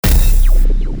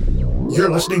You're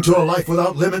listening to a Life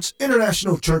Without Limits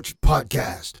International Church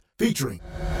podcast featuring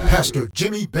Pastor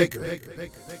Jimmie Baker.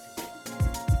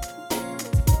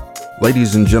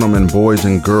 Ladies and gentlemen, boys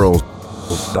and girls,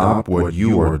 stop what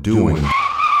you are doing.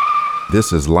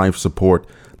 This is Life Support,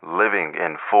 Living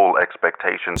in Full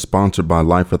Expectation, sponsored by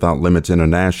Life Without Limits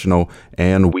International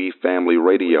and We Family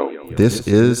Radio. This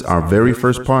is our very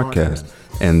first podcast,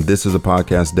 and this is a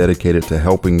podcast dedicated to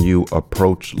helping you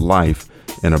approach life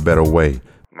in a better way.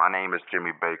 My name is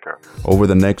Jimmie Baker. Over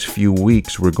the next few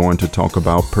weeks, we're going to talk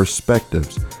about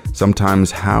perspectives. Sometimes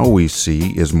how we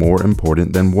see is more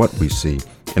important than what we see.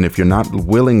 And if you're not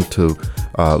willing to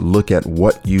look at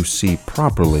what you see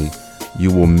properly,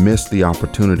 you will miss the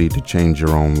opportunity to change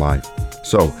your own life.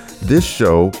 So this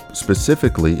show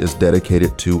specifically is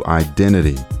dedicated to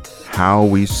identity, how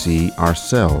we see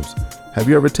ourselves. Have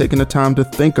you ever taken the time to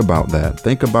think about that?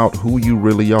 Think about who you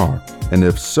really are. And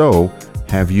if so,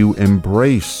 have you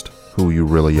embraced who you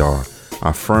really are?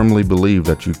 I firmly believe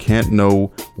that you can't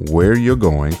know where you're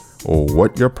going or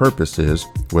what your purpose is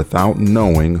without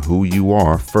knowing who you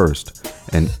are first.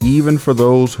 And even for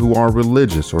those who are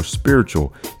religious or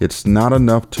spiritual, it's not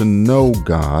enough to know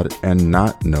God and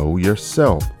not know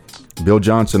yourself. Bill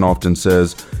Johnson often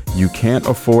says, you can't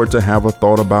afford to have a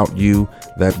thought about you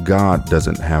that God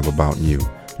doesn't have about you.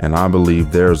 And I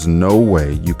believe there's no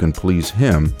way you can please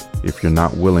Him if you're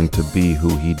not willing to be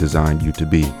who He designed you to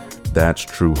be. That's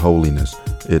true holiness.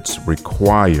 It's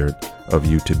required of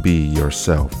you to be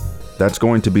yourself. That's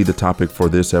going to be the topic for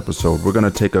this episode. We're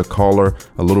going to take a caller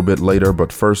a little bit later,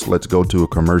 but first let's go to a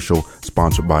commercial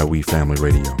sponsored by We Family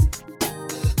Radio.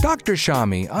 Dr.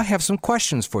 Shami, I have some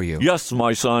questions for you. Yes,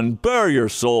 my son, bare your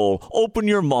soul, open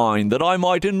your mind that I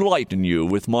might enlighten you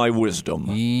with my wisdom.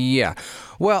 Yeah.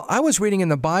 Well, I was reading in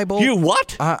the Bible. You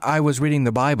what? I was reading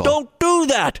the Bible. Don't do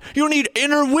that. You need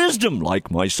inner wisdom,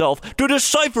 like myself, to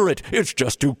decipher it. It's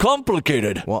just too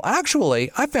complicated. Well,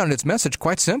 actually, I found its message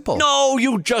quite simple. No,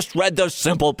 you just read the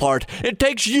simple part. It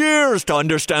takes years to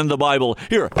understand the Bible.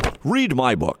 Here, read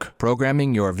my book.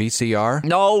 Programming your VCR?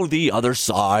 No, the other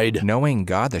side. Knowing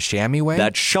God the Shami way?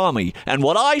 That's Shami, and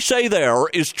what I say there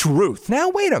is truth. Now,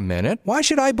 wait a minute. Why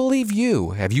should I believe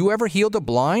you? Have you ever healed a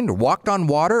blind, or walked on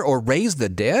water, or raised the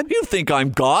dead? You think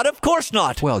I'm God? Of course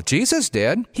not. Well, Jesus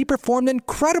did. He performed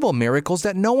incredible miracles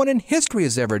that no one in history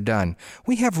has ever done.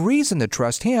 We have reason to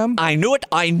trust Him. I knew it.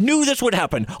 I knew this would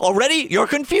happen. Already, you're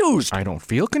confused. I don't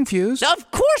feel confused. Of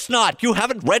course not. You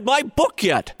haven't read my book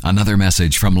yet. Another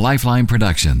message from Lifeline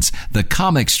Productions, the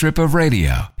comic strip of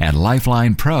radio at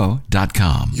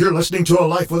lifelinepro.com. You're listening to a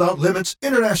Life Without Limits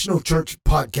International Church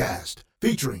podcast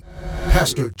featuring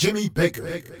Pastor Jimmie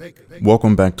Baker.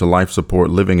 Welcome back to Life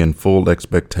Support, Living in Full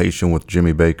Expectation with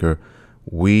Jimmie Baker.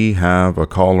 We have a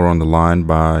caller on the line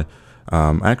by,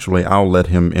 actually, I'll let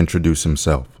him introduce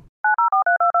himself.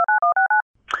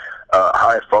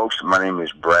 Hi, folks. My name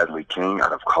is Bradley King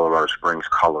out of Colorado Springs,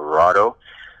 Colorado.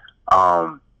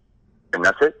 And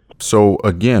that's it. So,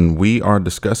 again, we are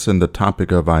discussing the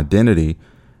topic of identity,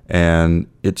 and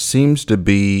it seems to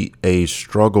be a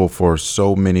struggle for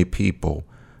so many people.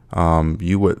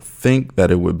 You would think that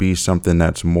it would be something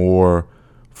that's more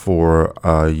for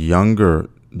younger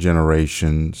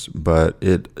generations, but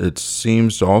it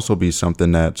seems to also be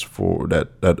something that's for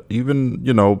that even,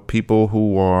 people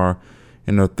who are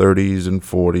in their 30s and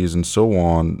 40s and so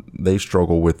on, they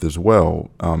struggle with as well.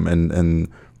 And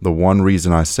the one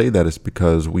reason I say that is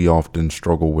because we often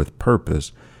struggle with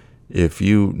purpose. If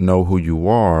you know who you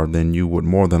are, then you would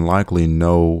more than likely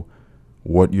know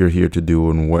what you're here to do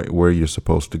and where you're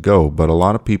supposed to go. But a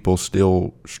lot of people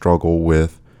still struggle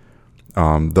with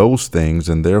those things,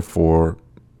 and therefore,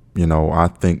 I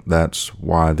think that's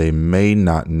why they may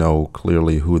not know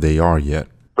clearly who they are yet.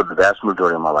 For the vast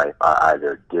majority of my life, I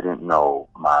either didn't know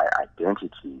my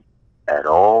identity at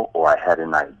all, or I had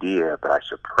an idea, but I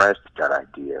suppressed that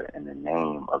idea in the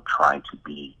name of trying to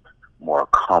be more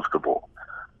comfortable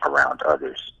around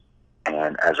others.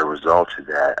 And as a result of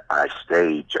that, I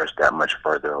stayed just that much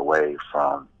further away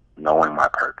from knowing my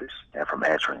purpose and from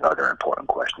answering other important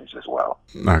questions as well.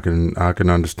 I can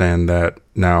understand that.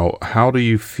 Now, how do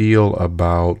you feel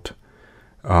about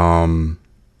when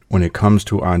it comes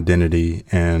to identity,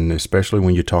 and especially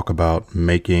when you talk about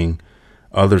making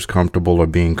others comfortable or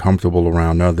being comfortable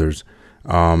around others?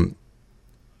 What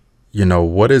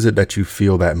is it that you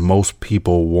feel that most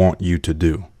people want you to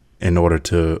do in order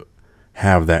to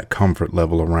have that comfort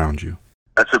level around you?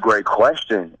 That's a great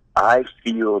question. I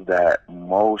feel that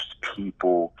most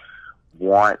people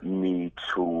want me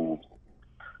to,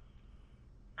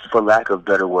 for lack of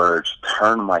better words,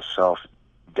 turn myself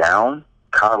down,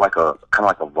 kind of like a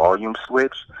volume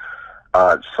switch.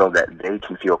 so that they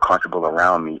can feel comfortable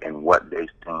around me and what they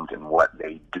think and what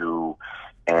they do.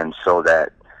 And so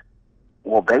that,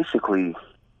 well, basically,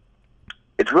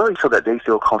 it's really so that they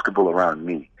feel comfortable around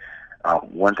me.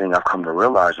 One thing I've come to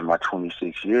realize in my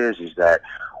 26 years is that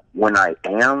when I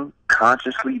am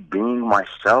consciously being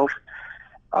myself,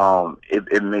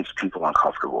 it makes people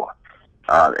uncomfortable.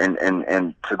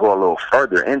 And to go a little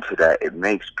further into that, it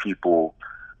makes people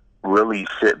really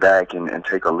sit back and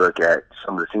take a look at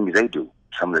some of the things they do,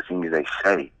 some of the things they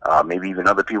say, maybe even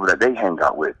other people that they hang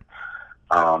out with.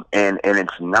 And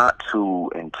it's not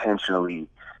to intentionally,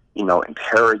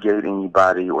 interrogate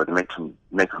anybody or to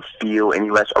make them feel any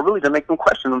less, or really to make them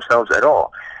question themselves at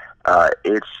all.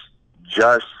 It's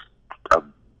just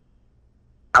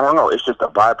it's just a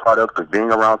byproduct of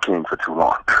being around King for too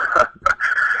long.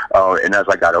 And as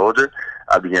I got older,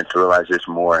 I began to realize this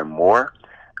more and more.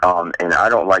 And I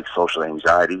don't like social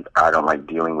anxiety. I don't like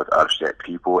dealing with upset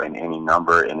people in any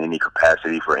number, in any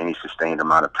capacity, for any sustained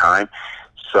amount of time.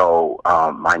 So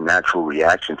my natural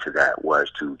reaction to that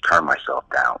was to turn myself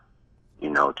down,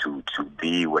 to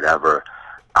be whatever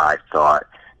I thought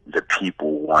the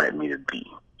people wanted me to be,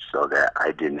 so that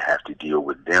I didn't have to deal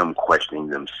with them questioning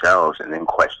themselves and then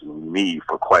questioning me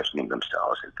for questioning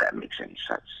themselves, if that makes any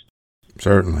sense.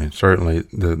 Certainly.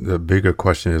 The bigger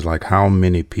question is, like, how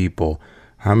many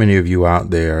of you out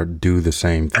there do the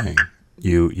same thing?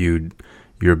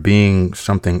 You're being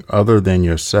something other than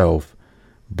yourself,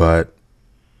 but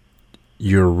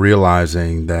you're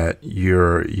realizing that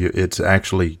it's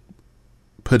actually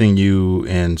putting you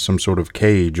in some sort of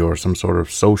cage or some sort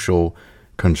of social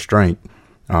constraint.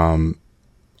 I'm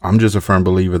just a firm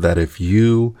believer that if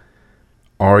you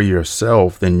are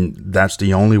yourself, then that's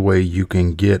the only way you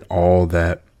can get all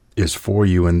that is for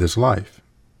you in this life.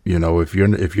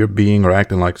 If you're being or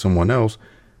acting like someone else,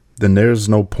 then there's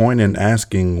no point in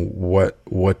asking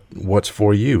what's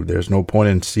for you. There's no point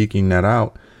in seeking that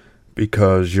out,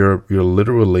 because you're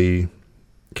literally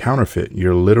counterfeit.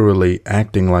 You're literally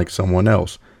acting like someone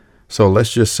else. So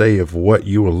let's just say if what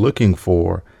you were looking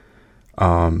for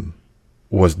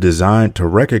was designed to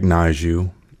recognize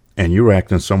you, and you're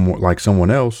acting like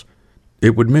someone else,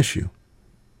 it would miss you.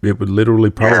 It would literally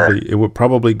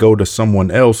probably go to someone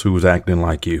else who's acting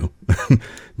like you,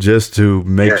 just to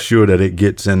make sure that it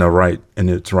gets in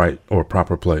its right or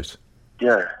proper place.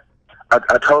 Yeah, I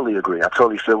totally agree. I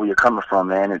totally feel where you're coming from,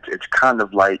 man. It's kind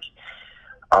of like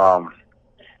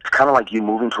you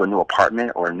moving to a new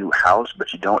apartment or a new house,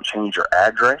 but you don't change your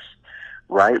address,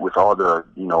 right? With all the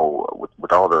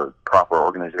with all the proper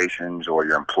organizations, or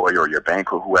your employer or your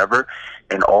bank or whoever,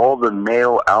 and all the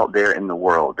mail out there in the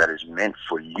world that is meant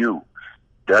for you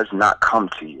does not come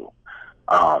to you.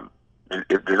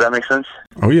 Does that make sense?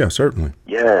 Oh yeah, certainly.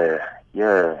 Yeah.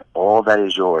 All that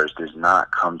is yours does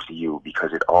not come to you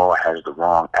because it all has the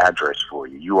wrong address for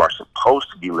you. You are supposed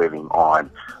to be living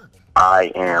on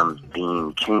I am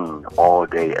being king all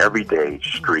day, every day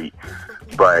street.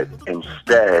 But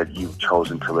instead, you've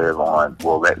chosen to live on,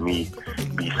 well, let me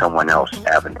be someone else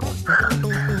avenue.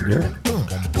 Yeah.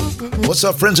 What's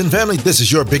up, friends and family? This is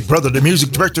your big brother, the music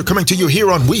director, coming to you here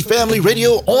on We Family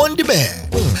Radio On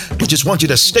Demand. We just want you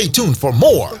to stay tuned for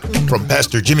more from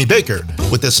Pastor Jimmie Baker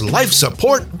with this Life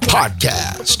Support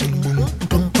Podcast.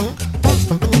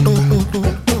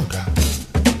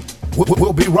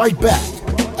 We'll be right back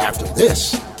after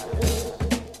this.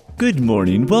 Good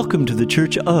morning. Welcome to the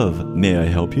Church of. May I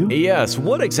help you? Yes.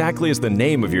 What exactly is the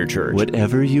name of your church?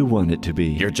 Whatever you want it to be.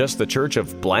 You're just the Church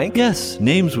of blank? Yes.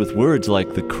 Names with words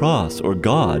like the cross or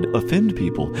God offend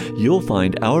people. You'll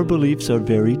find our beliefs are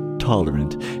very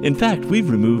tolerant. In fact,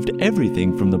 we've removed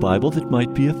everything from the Bible that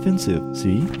might be offensive.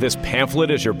 See? This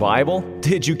pamphlet is your Bible?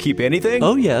 Did you keep anything?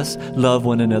 Oh, yes. Love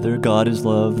one another. God is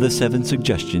love. The 7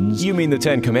 suggestions. You mean the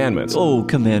 10 Commandments? Oh,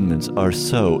 commandments are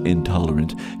so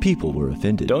intolerant. People were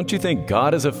offended. Don't you think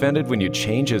God is offended when you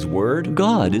change His word?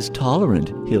 God is tolerant.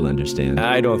 He'll understand.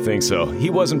 I don't think so.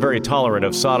 He wasn't very tolerant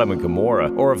of Sodom and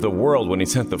Gomorrah or of the world when He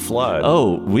sent the flood.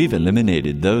 Oh, we've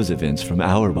eliminated those events from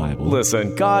our Bible.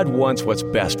 Listen, God wants what's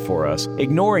best for us.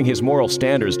 Ignoring His moral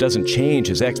standards doesn't change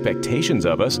His expectations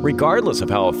of us, regardless of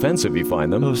how offensive you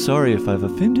find them. Oh, sorry if I've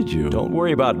offended you. Don't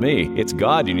worry about me. It's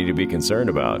God you need to be concerned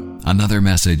about. Another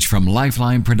message from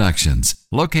Lifeline Productions,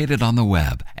 located on the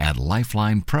web at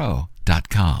lifelinepro.com.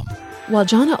 While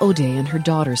Jonna O'Day and her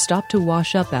daughter stopped to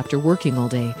wash up after working all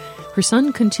day, her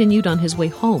son continued on his way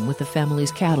home with the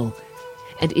family's cattle.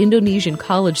 An Indonesian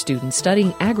college student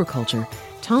studying agriculture,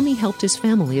 Tommy helped his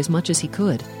family as much as he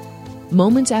could.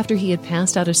 Moments after he had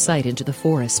passed out of sight into the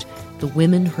forest, the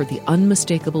women heard the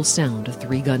unmistakable sound of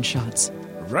 3 gunshots.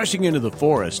 Rushing into the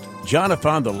forest, Jonna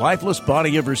found the lifeless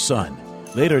body of her son.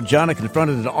 Later, Jana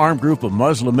confronted an armed group of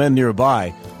Muslim men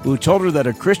nearby who told her that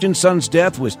her Christian son's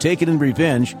death was taken in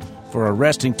revenge for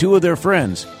arresting 2 of their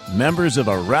friends, members of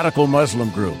a radical Muslim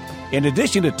group. In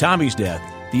addition to Tommy's death,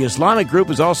 the Islamic group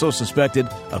is also suspected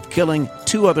of killing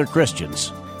 2 other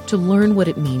Christians. To learn what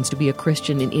it means to be a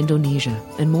Christian in Indonesia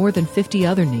and more than 50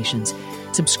 other nations,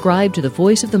 subscribe to the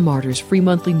Voice of the Martyrs free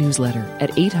monthly newsletter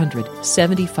at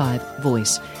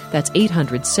 800-75-VOICE. That's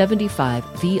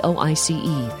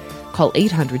 800-75-VOICE. Call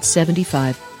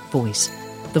 800-75-VOICE.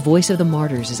 The Voice of the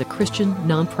Martyrs is a Christian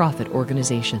nonprofit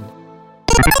organization.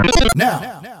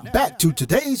 Now, back to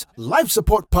today's Life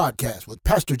Support Podcast with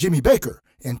Pastor Jimmie Baker,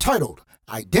 entitled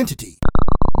Identity.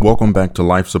 Welcome back to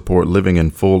Life Support, Living in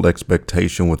Full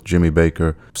Expectation with Jimmie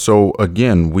Baker. So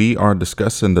again, we are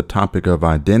discussing the topic of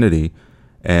identity,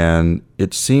 and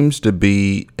it seems to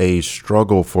be a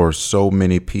struggle for so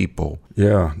many people.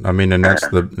 Yeah, I mean, and that's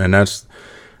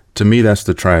to me, that's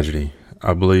the tragedy.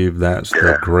 I believe that's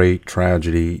the great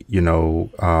tragedy,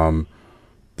 the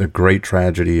great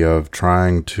tragedy of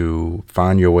trying to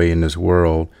find your way in this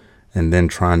world and then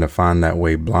trying to find that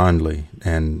way blindly.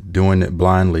 And doing it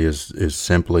blindly is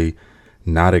simply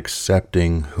not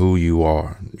accepting who you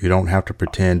are. You don't have to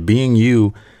pretend. Being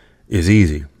you is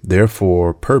easy.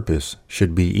 Therefore, purpose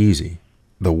should be easy.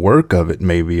 The work of it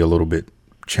may be a little bit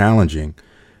challenging.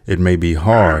 It may be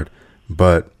hard,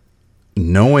 but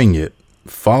knowing it,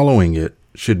 following it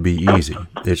should be easy.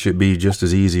 It should be just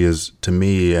as easy as, to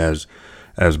me, as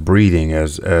breathing,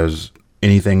 as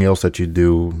anything else that you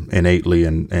do innately,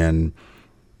 and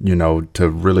to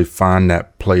really find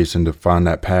that place and to find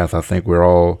that path. I think we're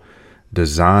all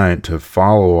designed to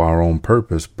follow our own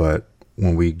purpose, but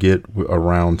when we get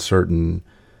around certain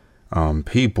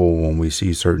people, when we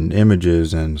see certain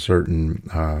images and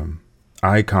certain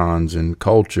icons and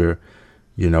culture,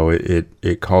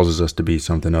 it causes us to be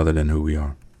something other than who we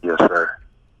are. Yes, sir.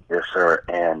 Yes, sir.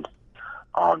 And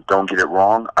don't get it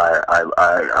wrong.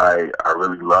 I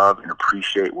really love and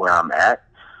appreciate where I'm at.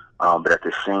 But at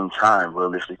the same time,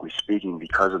 realistically speaking,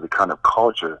 because of the kind of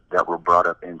culture that we're brought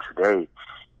up in today,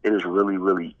 it is really,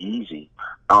 really easy.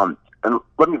 And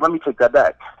let me take that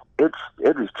back. It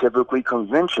is typically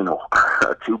conventional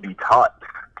to be taught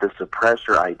to suppress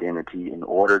your identity in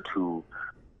order to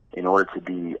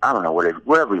be, I don't know,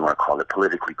 whatever you want to call it,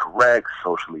 politically correct,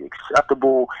 socially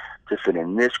acceptable, to fit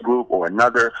in this group or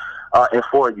another. And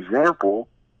for example,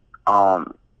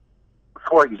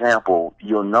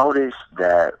 you'll notice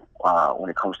that when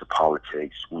it comes to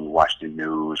politics, when you watch the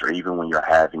news, or even when you're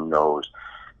having those,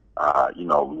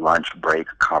 lunch break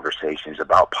conversations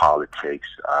about politics,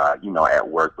 at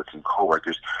work with some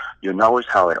coworkers, you'll notice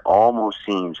how it almost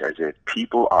seems as if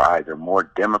people are either more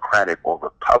Democratic or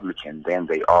Republican than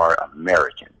they are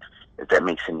American, if that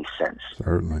makes any sense.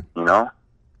 Certainly.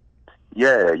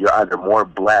 Yeah, you're either more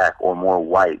black or more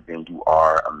white than you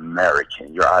are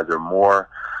American. You're either more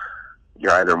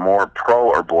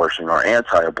pro-abortion or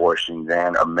anti-abortion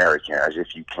than American, as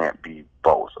if you can't be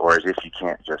both, or as if you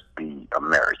can't just be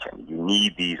American. You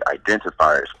need these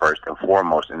identifiers first and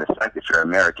foremost, and the fact that you're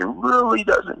American really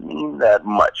doesn't mean that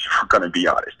much, if we're going to be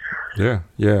honest. Yeah.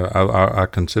 I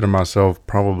consider myself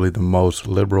probably the most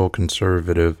liberal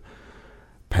conservative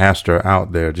pastor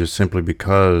out there, just simply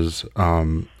because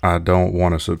I don't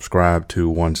want to subscribe to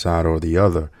one side or the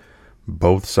other.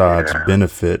 Both sides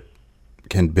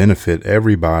can benefit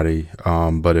everybody,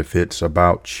 but if it's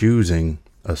about choosing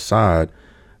a side,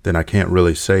 then I can't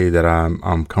really say that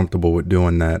I'm comfortable with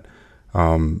doing that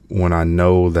when I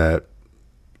know that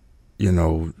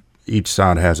each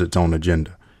side has its own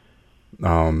agenda,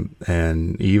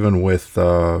 and even with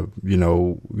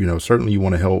certainly you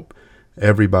want to help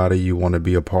everybody. You want to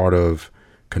be a part of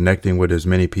connecting with as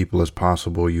many people as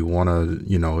possible. You want to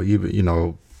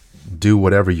do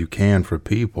whatever you can for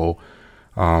people.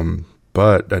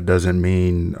 But that doesn't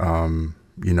mean,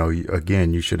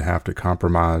 again, you should have to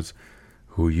compromise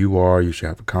who you are. You should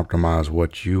have to compromise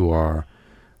what you are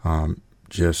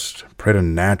just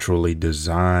preternaturally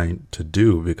designed to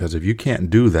do. Because if you can't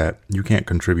do that, you can't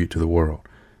contribute to the world.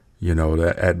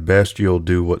 That at best you'll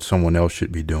do what someone else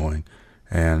should be doing.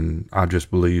 And I just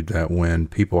believe that when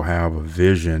people have a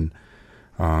vision,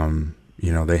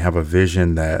 they have a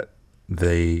vision that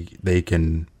they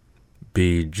can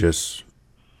be just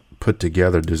put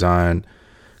together, designed,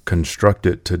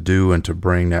 constructed to do and to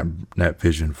bring that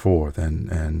vision forth.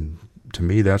 And to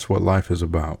me, that's what life is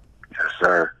about. Yes,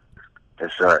 sir.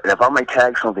 Yes, sir. And if I may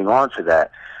tag something on to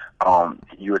that,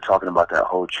 you were talking about that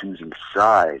whole choosing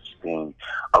sides thing.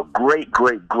 A great,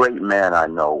 great, great man I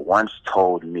know once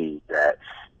told me that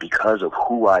because of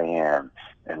who I am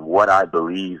and what I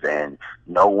believe in,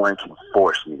 no one can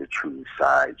force me to choose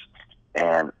sides.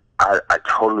 And I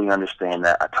totally understand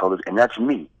that. And that's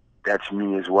me. That's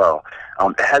me as well.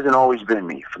 It hasn't always been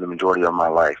me for the majority of my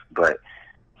life, but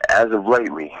as of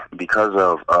lately, because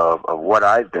of what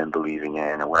I've been believing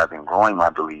in and what I've been growing my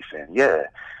belief in,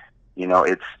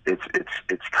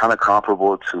 it's kind of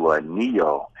comparable to a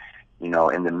Neo,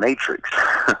 in the Matrix.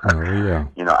 Oh yeah.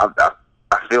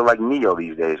 I feel like Neo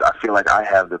these days. I feel like I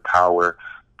have the power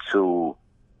to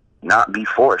not be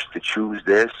forced to choose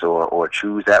this or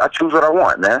choose that. I choose what I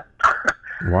want, man.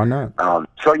 Why not?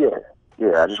 So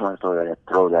I just want to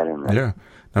throw that in there. Yeah,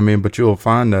 I mean, but you'll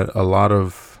find that a lot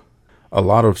of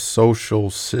social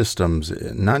systems,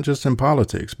 not just in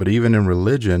politics, but even in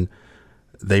religion,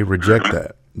 they reject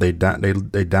that. They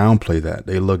downplay that.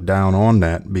 They look down on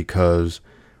that because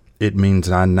it means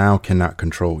I now cannot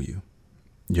control you.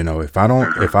 If I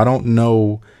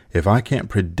can't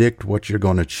predict what you're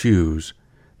going to choose,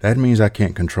 that means I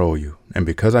can't control you. And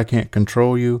because I can't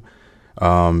control you,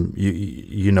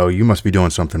 you must be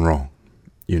doing something wrong.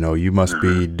 You must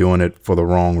be doing it for the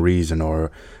wrong reason,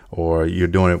 or you're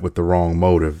doing it with the wrong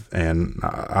motive. And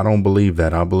I don't believe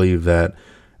that. I believe that,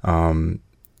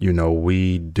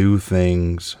 we do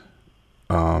things,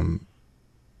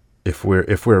 if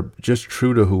we're just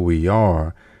true to who we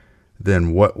are,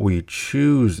 then what we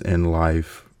choose in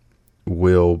life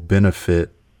will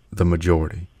benefit the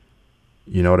majority.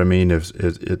 You know what I mean?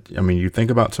 You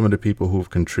think about some of the people who've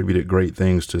contributed great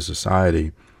things to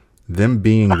society. Them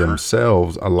being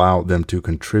themselves allowed them to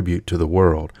contribute to the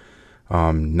world.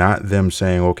 Not them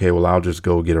saying, okay, well, I'll just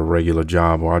go get a regular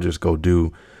job, or I'll just go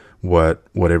do what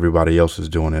everybody else is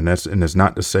doing. And it's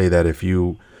not to say that if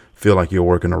you feel like you're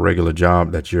working a regular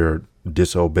job that you're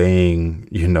disobeying,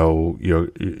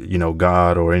 your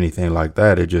God or anything like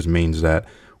that. It just means that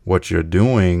what you're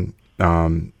doing,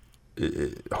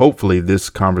 hopefully this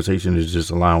conversation is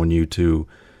just allowing you to,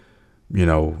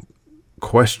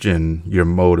 question your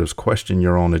motives, question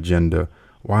your own agenda.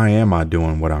 Why am I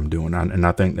doing what I'm doing? And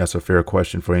I think that's a fair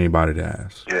question for anybody to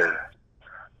ask. Yeah,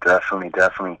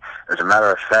 definitely. As a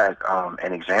matter of fact,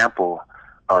 an example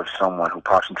of someone who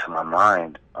pops into my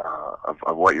mind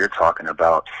of what you're talking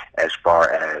about, as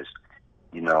far as,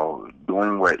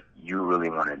 doing what you really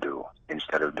want to do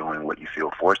instead of doing what you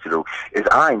feel forced to do, is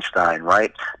Einstein,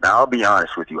 right? Now, I'll be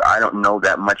honest with you. I don't know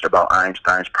that much about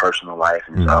Einstein's personal life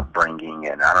and his upbringing,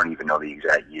 and I don't even know the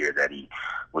exact year that he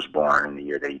was born and the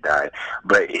year that he died.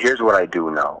 But here's what I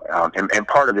do know, and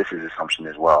part of this is assumption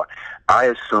as well. I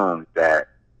assume that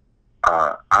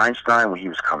Einstein, when he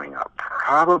was coming up,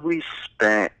 probably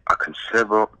spent a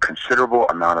considerable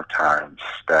amount of time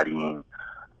studying,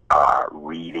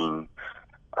 reading,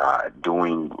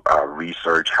 doing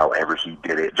research, however he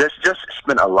did it. Just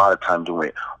spent a lot of time doing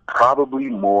it, probably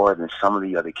more than some of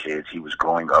the other kids he was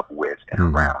growing up with and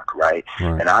around, right?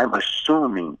 And I'm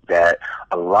assuming that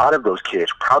a lot of those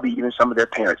kids, probably even some of their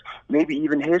parents, maybe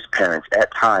even his parents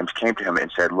at times, came to him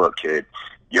and said, look, kid,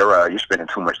 you're spending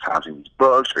too much time in these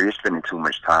books, or you're spending too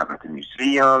much time at the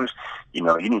museums. You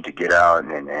need to get out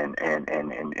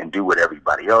and do what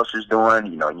everybody else is doing.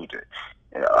 You need to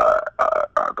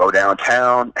go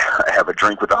downtown, have a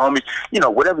drink with the homies,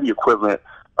 whatever the equivalent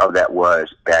of that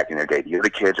was back in the day. The other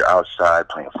kids are outside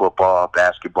playing football,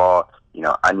 basketball.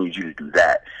 I need you to do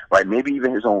that, right? Maybe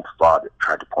even his own father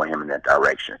tried to point him in that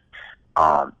direction.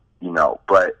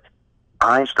 But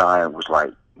Einstein was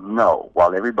like, no,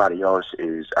 while everybody else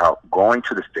is out going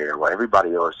to the fair, while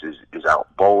everybody else is out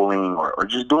bowling or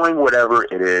just doing whatever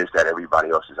it is that everybody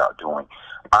else is out doing,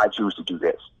 I choose to do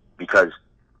this because,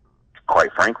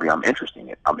 quite frankly, I'm interested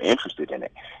in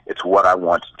it. It's what I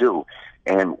want to do.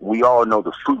 And we all know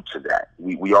the fruits of that.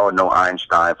 We all know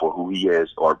Einstein for who he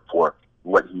is, or for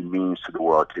what he means to the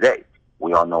world today.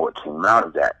 We all know what came out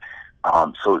of that.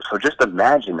 So just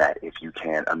imagine that, if you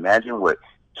can. Imagine what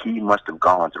he must have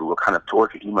gone through, what kind of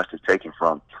torture he must have taken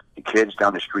from the kids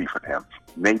down the street from him,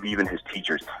 maybe even his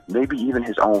teachers, maybe even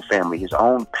his own family, his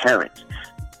own parents.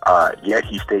 Yet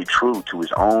he stayed true to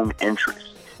his own interests.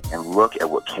 And look at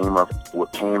what came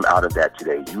out of that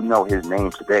today. You know his name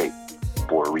today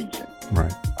for a reason.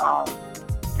 Right.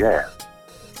 Yeah.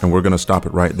 And we're going to stop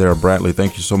it right there. Bradley,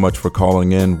 thank you so much for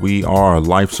calling in. We are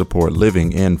Life Support,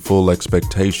 Living in Full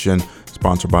Expectation,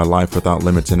 sponsored by Life Without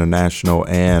Limits International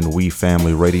and We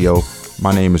Family Radio.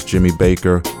 My name is Jimmie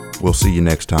Baker. We'll see you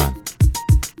next time.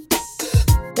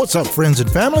 What's up, friends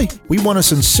and family? We want to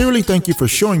sincerely thank you for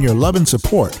showing your love and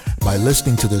support by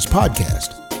listening to this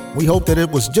podcast. We hope that it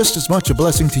was just as much a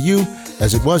blessing to you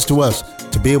as it was to us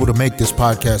to be able to make this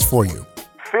podcast for you.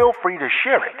 Feel free to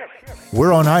share it.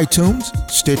 We're on iTunes,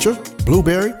 Stitcher,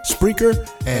 Blueberry, Spreaker,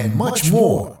 and much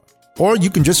more. Or you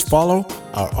can just follow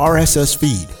our RSS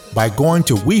feed by going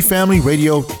to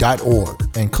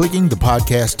wefamilyradio.org and clicking the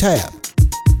podcast tab.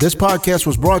 This podcast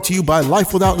was brought to you by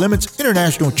Life Without Limits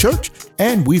International Church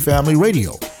and We Family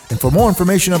Radio. And for more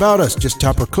information about us, just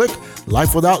tap or click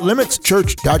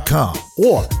lifewithoutlimitschurch.com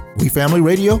or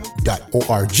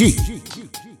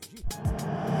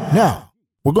wefamilyradio.org. Now,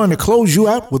 we're going to close you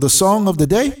out with a song of the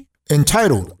day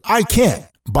entitled I Can't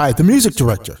by the Music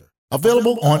Director,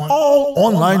 available on all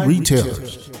online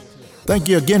retailers. Thank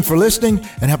you again for listening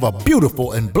and have a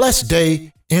beautiful and blessed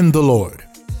day in the Lord.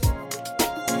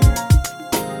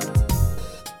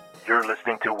 You're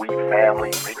listening to We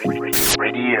Family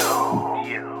Radio.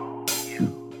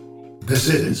 This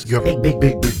is your big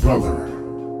brother,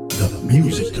 the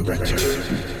Music Director.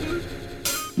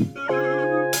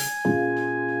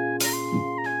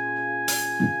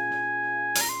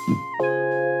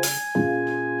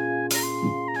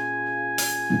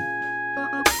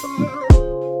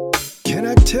 Can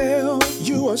I tell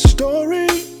you a story?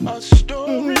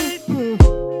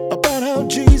 About how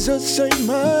Jesus saved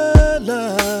my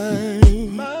life.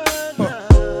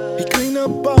 He cleaned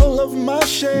up all of my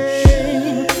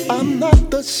shame. I'm not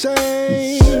the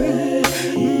same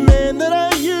man that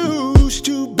I used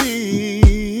to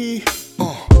be.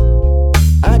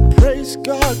 I praise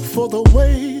God for the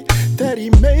way that He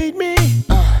made me.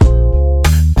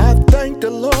 I thank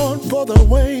the Lord for the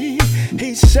way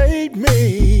He saved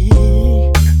me.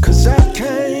 'Cause I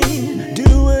can't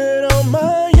do it on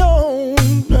my own.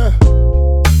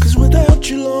 'Cause without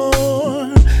you,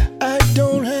 Lord, I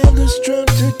don't have the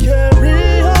strength to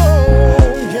carry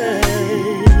on. Yeah.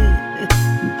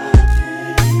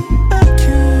 I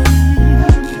can't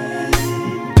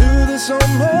do this on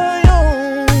my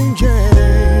own.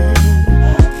 Yeah.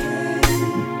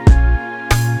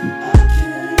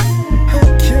 I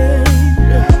can't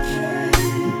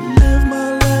live my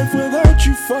life without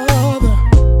you, Father.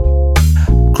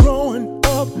 Growing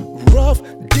up rough,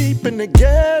 deep in the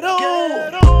ghetto.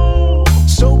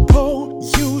 So poor,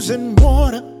 using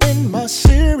water in my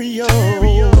cereal.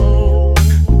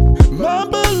 My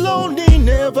bologna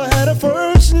never had a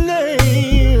first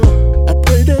name. I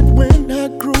pray that when I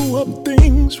grew up,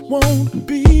 things won't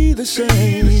be the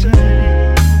same.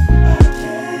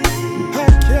 I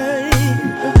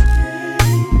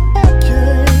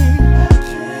can't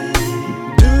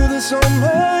do this on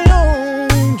my own.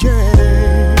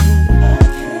 Yeah.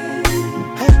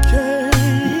 I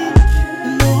can't,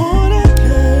 Lord, I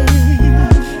can't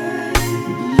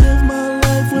live my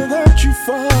life without you,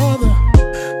 Father.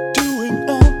 Doing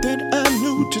all that I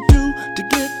knew to do to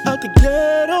get out the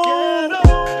ghetto.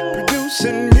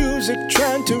 Producing music,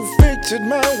 trying to fix it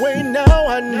my way. Now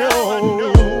I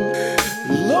know,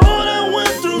 Lord, I went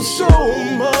through so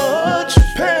much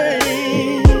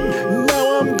pain.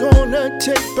 Now I'm gonna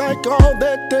take back all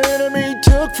that the enemy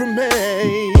took from me.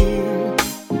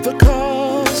 The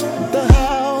cars, the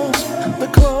house,